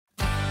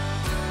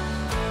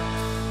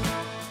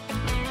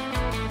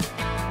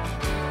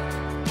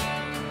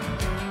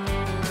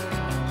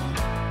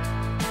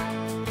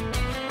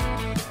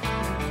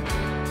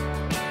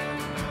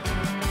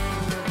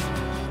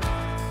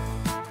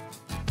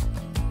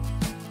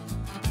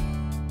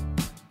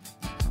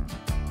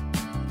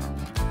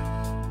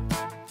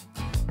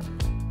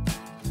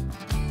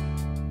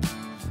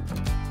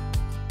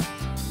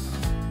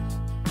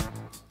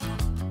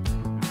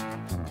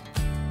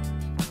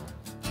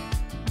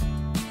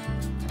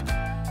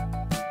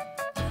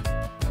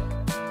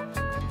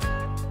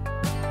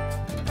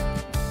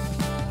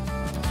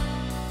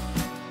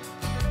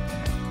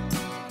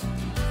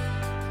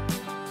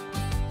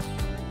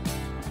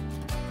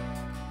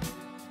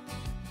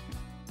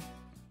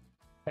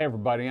Hey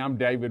everybody, I'm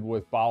David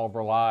with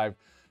Bolivar Live.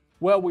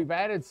 Well, we've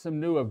added some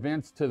new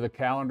events to the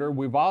calendar.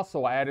 We've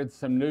also added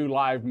some new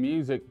live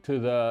music to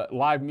the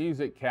live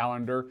music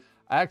calendar,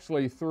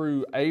 actually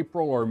through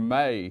April or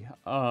May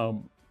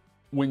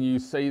when you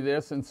see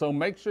this. And so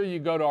make sure you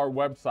go to our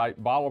website,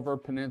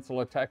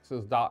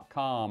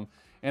 BolivarPeninsulaTexas.com,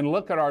 and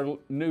look at our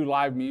new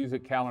live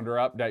music calendar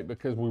update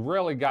because we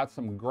really got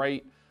some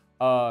great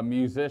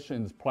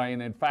musicians playing.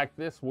 In fact,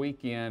 this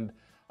weekend,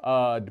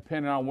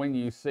 depending on when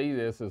you see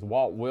this, is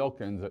Walt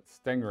Wilkins at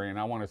Stingery, and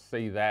I want to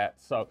see that.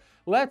 So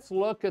let's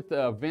look at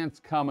the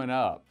events coming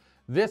up.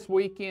 This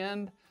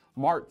weekend,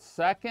 March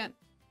 2nd,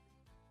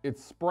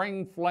 it's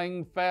Spring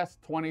Fling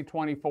Fest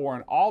 2024,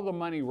 and all the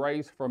money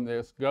raised from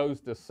this goes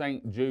to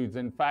St. Jude's.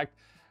 In fact,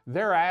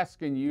 they're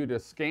asking you to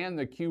scan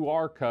the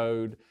QR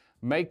code,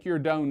 make your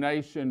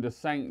donation to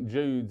St.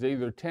 Jude's,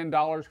 either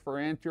 $10 for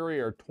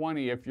entry or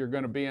 $20 if you're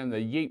going to be in the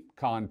Yeep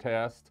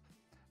contest.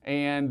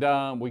 And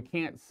we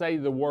can't say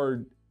the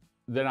word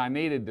that I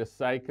needed to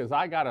say because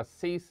I got a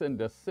cease and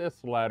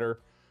desist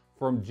letter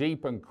from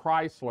Jeep and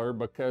Chrysler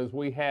because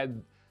we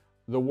had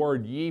the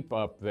word Yeep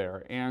up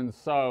there. And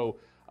so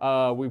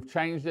we've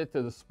changed it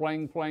to the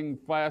Spring Fling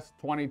Fest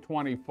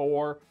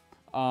 2024.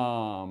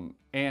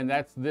 And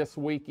that's this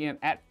weekend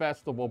at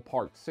Festival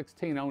Park,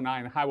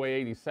 1609 Highway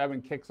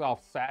 87. Kicks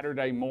off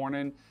Saturday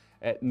morning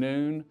at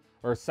noon,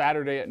 or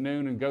Saturday at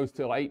noon, and goes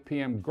till 8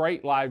 p.m.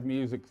 Great live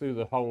music through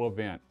the whole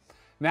event.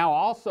 Now,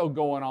 also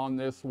going on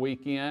this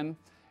weekend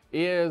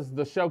is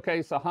the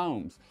Showcase of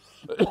Homes.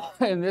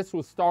 And this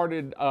was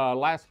started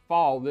last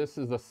fall. This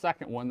is the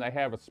second one. They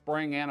have a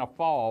spring and a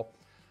fall.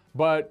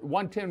 But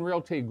 110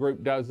 Realty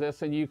Group does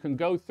this, and you can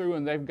go through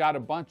and they've got a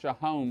bunch of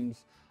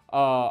homes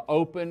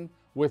open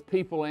with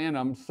people in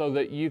them so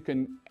that you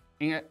can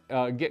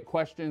get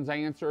questions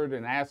answered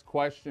and ask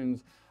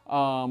questions,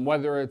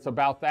 whether it's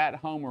about that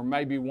home or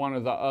maybe one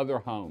of the other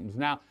homes.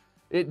 Now,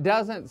 it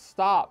doesn't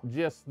stop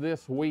just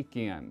this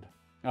weekend.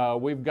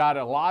 We've got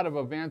a lot of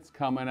events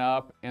coming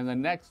up, and the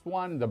next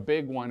one, the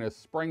big one, is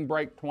Spring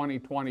Break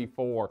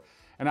 2024.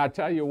 And I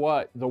tell you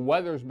what, the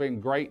weather's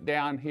been great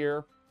down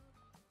here.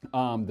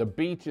 The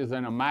beach is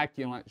in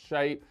immaculate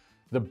shape.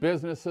 The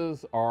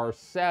businesses are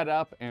set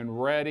up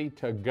and ready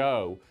to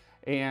go.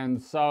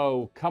 And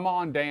so come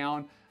on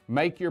down,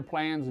 make your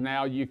plans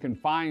now. You can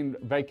find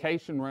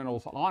vacation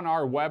rentals on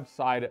our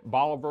website at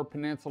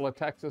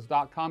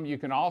BolivarPeninsulaTexas.com. You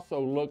can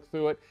also look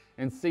through it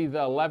and see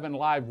the 11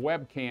 live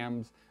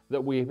webcams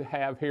that we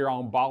have here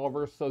on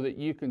Bolivar so that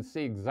you can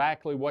see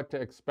exactly what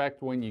to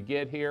expect when you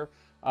get here.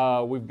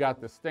 We've got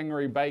the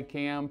Stingery Bay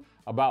Cam,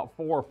 about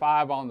 4 or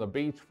 5 on the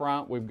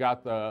beachfront. We've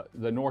got the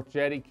North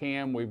Jetty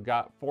Cam. We've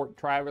got Fort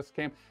Travis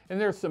Cam.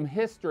 And there's some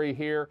history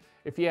here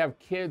if you have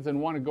kids and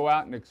want to go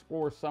out and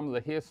explore some of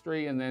the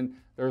history. And then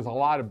there's a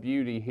lot of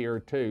beauty here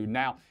too.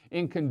 Now,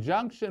 in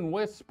conjunction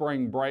with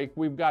Spring Break,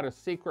 we've got a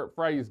secret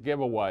phrase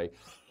giveaway.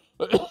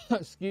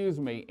 Excuse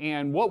me.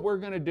 And what we're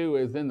going to do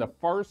is in the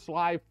first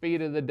live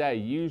feed of the day,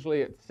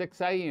 usually at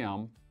 6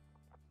 a.m.,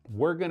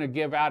 we're going to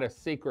give out a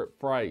secret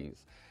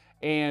phrase.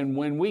 And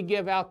when we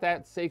give out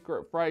that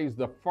secret phrase,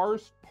 the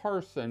first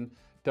person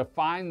to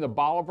find the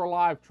Bolivar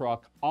Live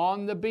truck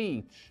on the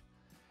beach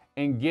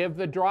and give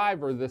the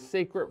driver the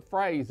secret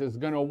phrase is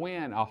going to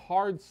win a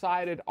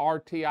hard-sided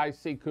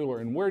RTIC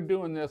cooler. And we're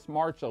doing this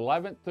March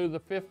 11th through the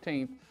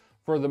 15th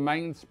for the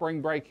main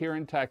spring break here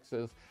in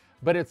Texas.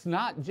 But it's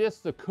not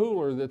just the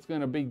cooler that's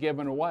going to be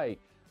given away.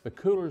 The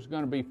cooler is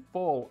going to be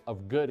full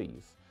of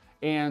goodies.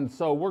 And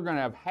so we're going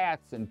to have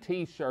hats and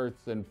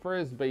t-shirts and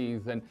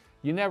frisbees, and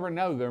you never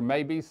know, there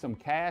may be some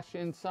cash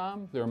in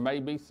some, there may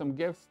be some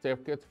gift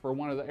certificates for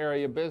one of the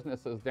area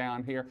businesses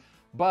down here,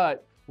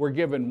 but we're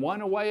giving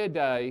one away a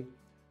day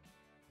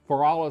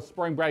for all of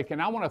spring break. And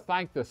I want to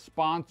thank the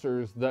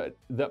sponsors that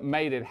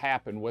made it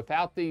happen.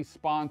 Without these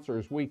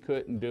sponsors, we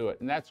couldn't do it.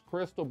 And that's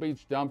Crystal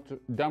Beach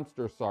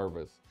Dumpster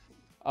Service,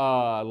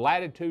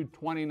 Latitude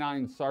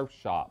 29 Surf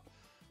Shop,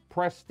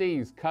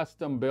 Prestige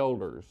Custom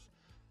Builders,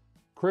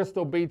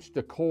 Crystal Beach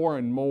Decor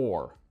and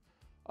more,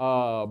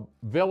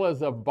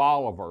 Villas of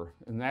Bolivar,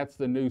 and that's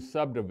the new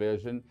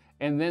subdivision,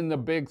 and then the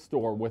big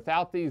store.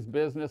 Without these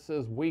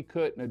businesses, we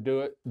couldn't have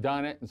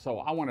done it, and so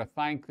I want to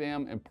thank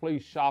them, and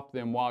please shop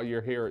them while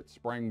you're here at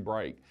Spring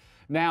Break.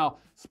 Now,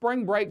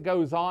 Spring Break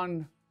goes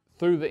on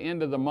through the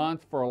end of the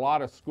month for a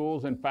lot of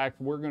schools. In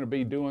fact, we're going to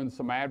be doing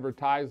some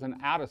advertising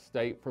out of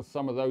state for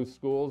some of those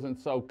schools, and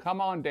so come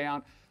on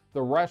down.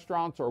 The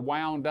restaurants are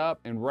wound up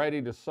and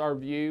ready to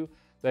serve you.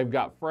 They've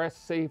got fresh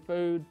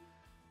seafood,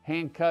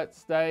 hand-cut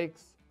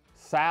steaks,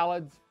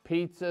 salads,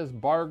 pizzas,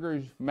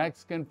 burgers,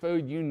 Mexican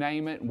food, you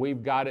name it,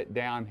 we've got it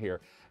down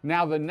here.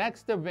 Now, the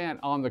next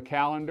event on the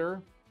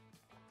calendar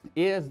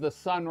is the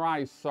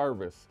sunrise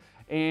service.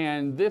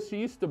 And this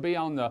used to be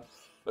on the,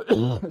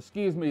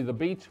 excuse me, the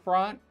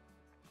beachfront.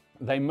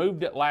 They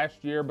moved it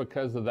last year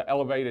because of the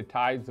elevated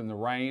tides and the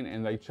rain,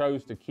 and they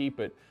chose to keep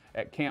it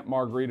at Camp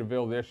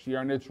Margaritaville this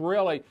year. And it's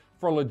really,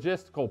 for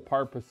logistical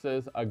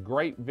purposes, a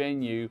great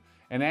venue.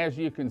 And as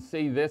you can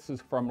see, this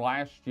is from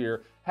last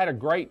year. Had a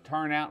great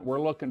turnout. We're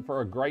looking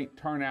for a great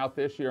turnout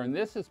this year. And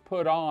this is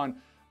put on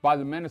by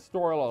the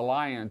Ministerial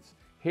Alliance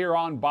here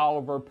on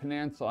Bolivar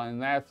Peninsula.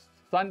 And that's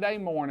Sunday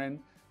morning,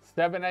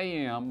 7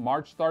 a.m.,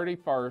 March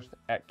 31st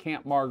at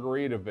Camp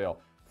Margaritaville.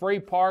 Free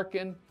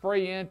parking,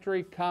 free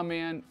entry, come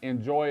in,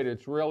 enjoy it.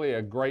 It's really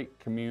a great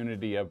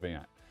community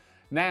event.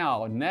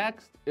 Now,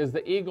 next is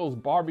the Eagles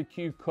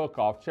Barbecue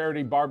Cook-Off,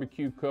 Charity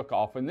Barbecue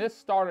Cook-Off. And this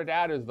started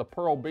out as the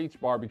Pearl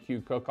Beach Barbecue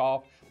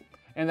Cook-Off,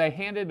 and they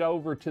handed it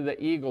over to the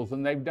Eagles,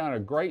 and they've done a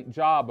great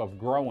job of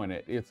growing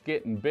it. It's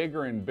getting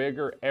bigger and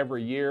bigger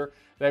every year.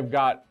 They've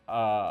got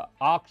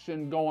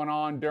auction going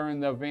on during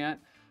the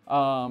event.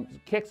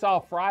 Kicks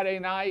off Friday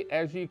night,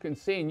 as you can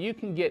see, and you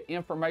can get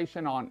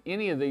information on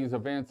any of these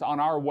events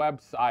on our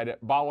website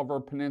at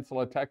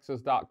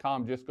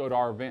BolivarPeninsulaTexas.com. Just go to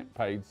our event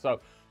page.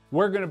 So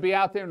we're going to be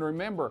out there, and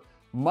remember,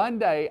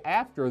 Monday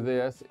after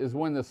this is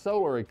when the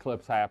solar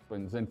eclipse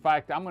happens. In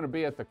fact, I'm going to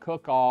be at the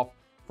cook-off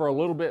for a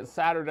little bit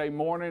Saturday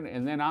morning,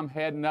 and then I'm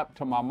heading up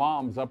to my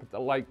mom's up at the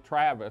Lake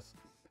Travis,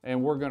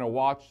 and we're going to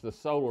watch the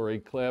solar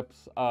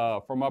eclipse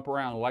from up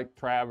around Lake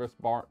Travis,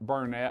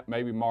 Burnett,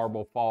 maybe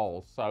Marble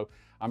Falls. So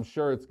I'm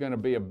sure it's going to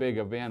be a big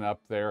event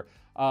up there.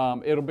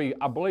 It'll be,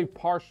 I believe,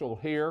 partial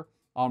here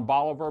on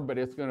Bolivar, but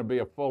it's going to be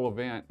a full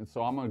event. And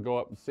so I'm going to go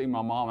up and see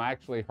my mom.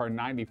 Actually, her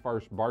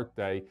 91st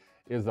birthday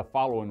is the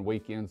following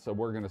weekend, so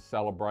we're going to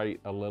celebrate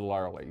a little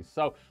early.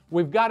 So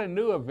we've got a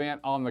new event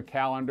on the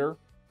calendar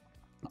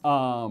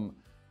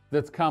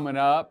that's coming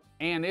up,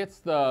 and it's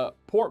the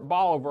Port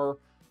Bolivar,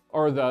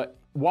 or the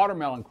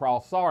Watermelon Crawl.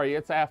 Sorry,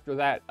 it's after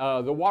that.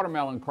 The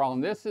Watermelon Crawl,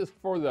 and this is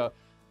for the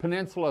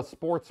Peninsula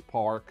Sports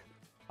Park,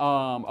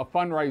 a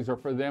fundraiser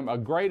for them, a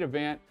great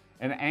event,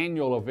 an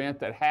annual event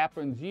that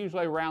happens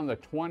usually around the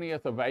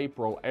 20th of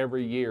April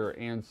every year.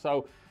 And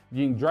so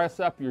you can dress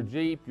up your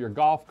Jeep, your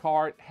golf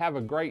cart, have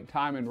a great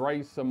time and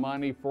raise some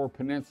money for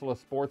Peninsula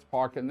Sports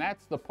Park. And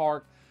that's the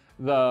park,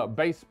 the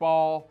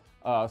baseball,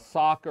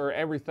 soccer,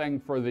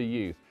 everything for the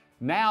youth.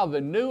 Now the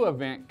new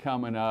event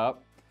coming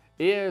up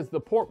is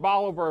the Port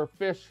Bolivar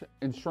Fish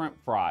and Shrimp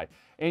Fry.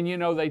 And you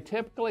know, they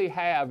typically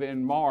have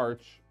in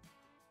March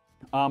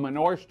an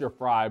oyster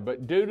fry,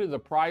 but due to the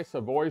price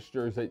of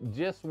oysters, it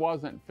just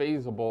wasn't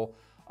feasible,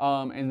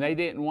 and they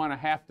didn't want to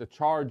have to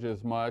charge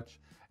as much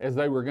as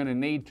they were going to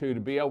need to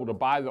be able to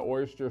buy the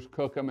oysters,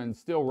 cook them, and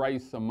still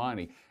raise some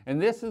money. And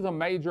this is a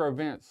major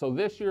event. So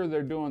this year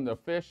they're doing the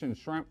Fish and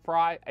Shrimp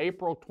Fry,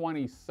 April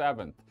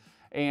 27th.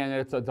 And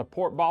it's at the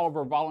Port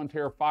Bolivar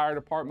Volunteer Fire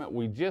Department.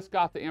 We just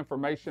got the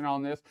information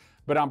on this,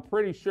 but I'm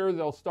pretty sure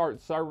they'll start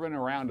serving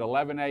around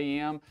 11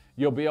 a.m.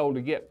 You'll be able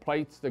to get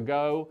plates to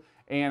go.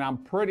 And I'm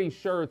pretty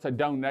sure it's a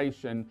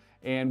donation,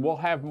 and we'll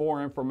have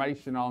more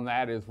information on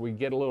that as we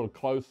get a little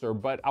closer.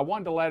 But I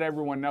wanted to let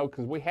everyone know,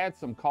 because we had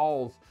some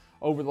calls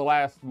over the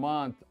last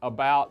month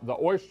about the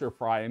oyster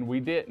fry, and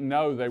we didn't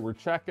know. They were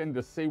checking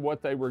to see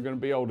what they were going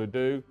to be able to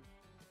do.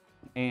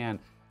 And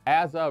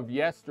as of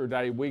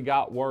yesterday, we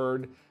got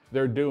word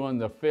they're doing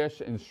the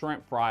Fish and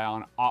Shrimp Fry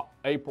on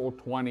April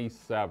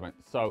 27th.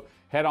 So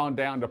head on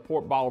down to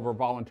Port Bolivar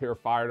Volunteer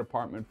Fire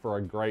Department for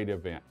a great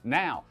event.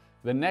 Now,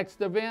 the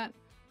next event,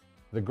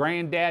 the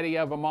granddaddy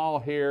of them all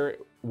here,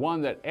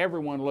 one that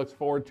everyone looks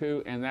forward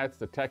to, and that's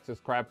the Texas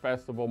Crab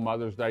Festival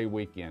Mother's Day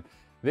weekend.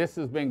 This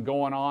has been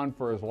going on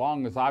for as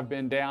long as I've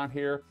been down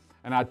here,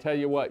 and I tell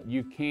you what,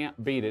 you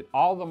can't beat it.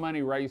 All the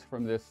money raised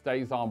from this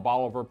stays on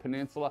Bolivar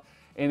Peninsula,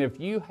 and if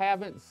you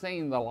haven't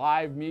seen the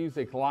live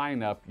music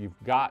lineup,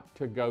 you've got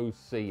to go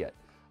see it.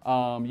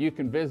 You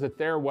can visit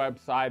their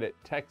website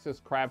at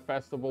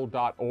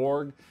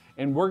texascrabfestival.org,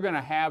 and we're going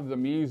to have the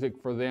music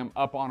for them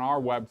up on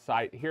our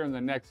website here in the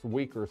next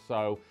week or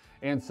so.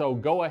 And so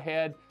go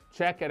ahead,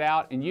 check it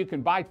out, and you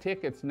can buy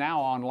tickets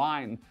now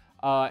online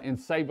and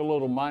save a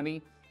little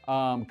money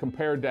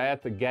compared to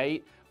at the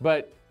gate.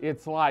 But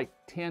it's like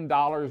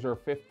 $10 or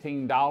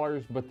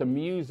 $15, but the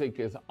music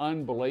is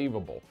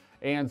unbelievable.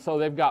 And so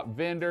they've got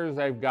vendors,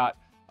 they've got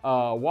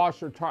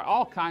washer,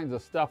 all kinds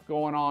of stuff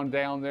going on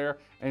down there,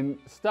 and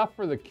stuff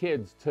for the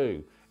kids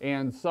too.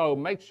 And so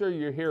make sure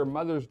you're here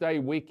Mother's Day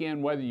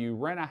weekend, whether you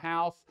rent a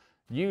house,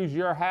 use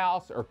your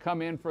house, or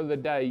come in for the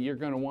day. You're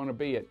going to want to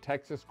be at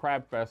Texas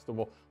Crab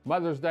Festival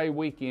Mother's Day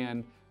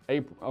weekend,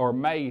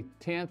 May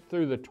 10th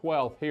through the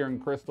 12th here in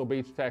Crystal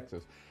Beach,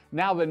 Texas.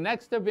 Now the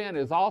next event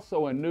is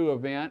also a new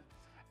event,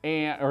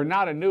 or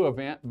not a new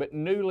event, but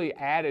newly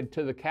added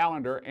to the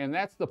calendar, and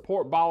that's the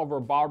Port Bolivar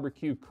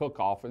Barbecue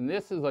Cook-Off. And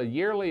this is a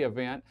yearly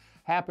event,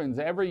 happens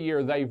every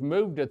year. They've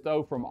moved it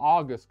though from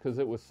August because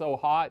it was so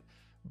hot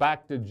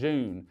back to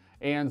June.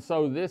 And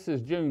so this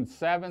is June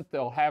 7th.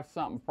 They'll have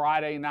something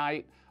Friday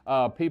night,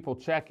 people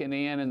checking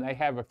in, and they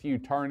have a few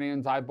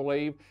turn-ins, I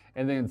believe.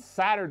 And then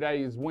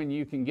Saturday is when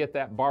you can get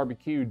that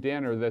barbecue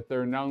dinner that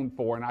they're known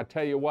for. And I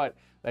tell you what,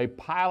 they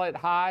pile it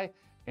high,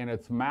 and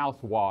it's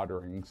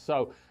mouth-watering.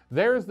 So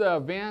there's the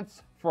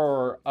events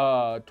for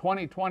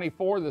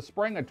 2024, the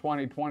spring of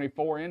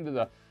 2024 into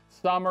the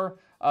summer.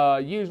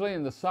 Usually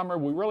in the summer,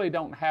 we really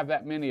don't have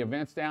that many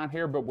events down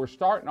here, but we're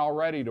starting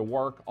already to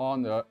work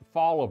on the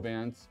fall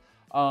events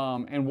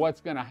and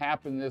what's going to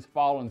happen this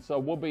fall. And so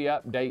we'll be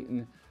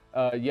updating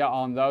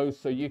on those,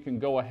 so you can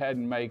go ahead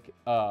and make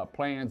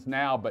plans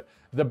now. But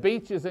the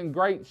beach is in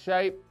great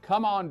shape.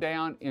 Come on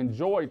down,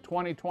 enjoy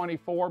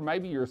 2024,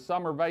 maybe your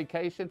summer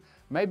vacation,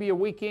 maybe a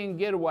weekend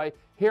getaway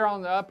here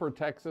on the Upper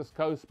Texas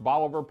Coast,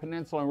 Bolivar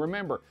Peninsula. And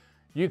remember,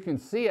 you can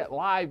see it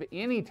live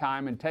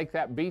anytime and take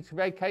that beach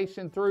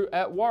vacation through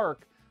at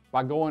work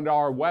by going to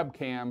our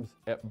webcams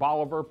at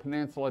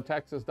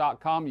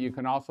BolivarPeninsulaTexas.com. You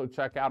can also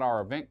check out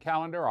our event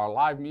calendar, our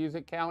live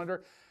music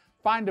calendar.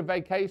 Find a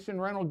vacation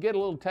rental, get a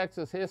little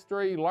Texas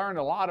history, learn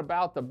a lot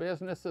about the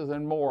businesses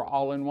and more,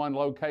 all in one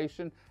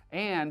location.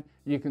 And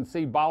you can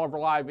see Bolivar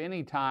Live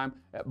anytime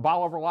at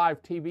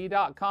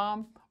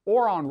BolivarLiveTV.com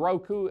or on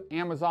Roku,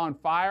 Amazon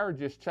Fire.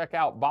 Just check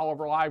out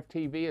Bolivar Live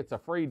TV. It's a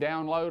free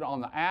download on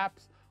the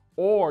apps,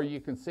 or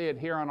you can see it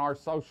here on our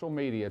social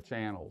media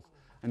channels.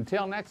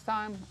 Until next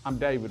time, I'm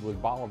David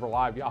with Bolivar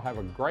Live. Y'all have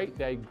a great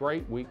day,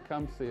 great week.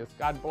 Come see us.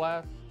 God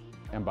bless,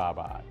 and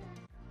bye-bye.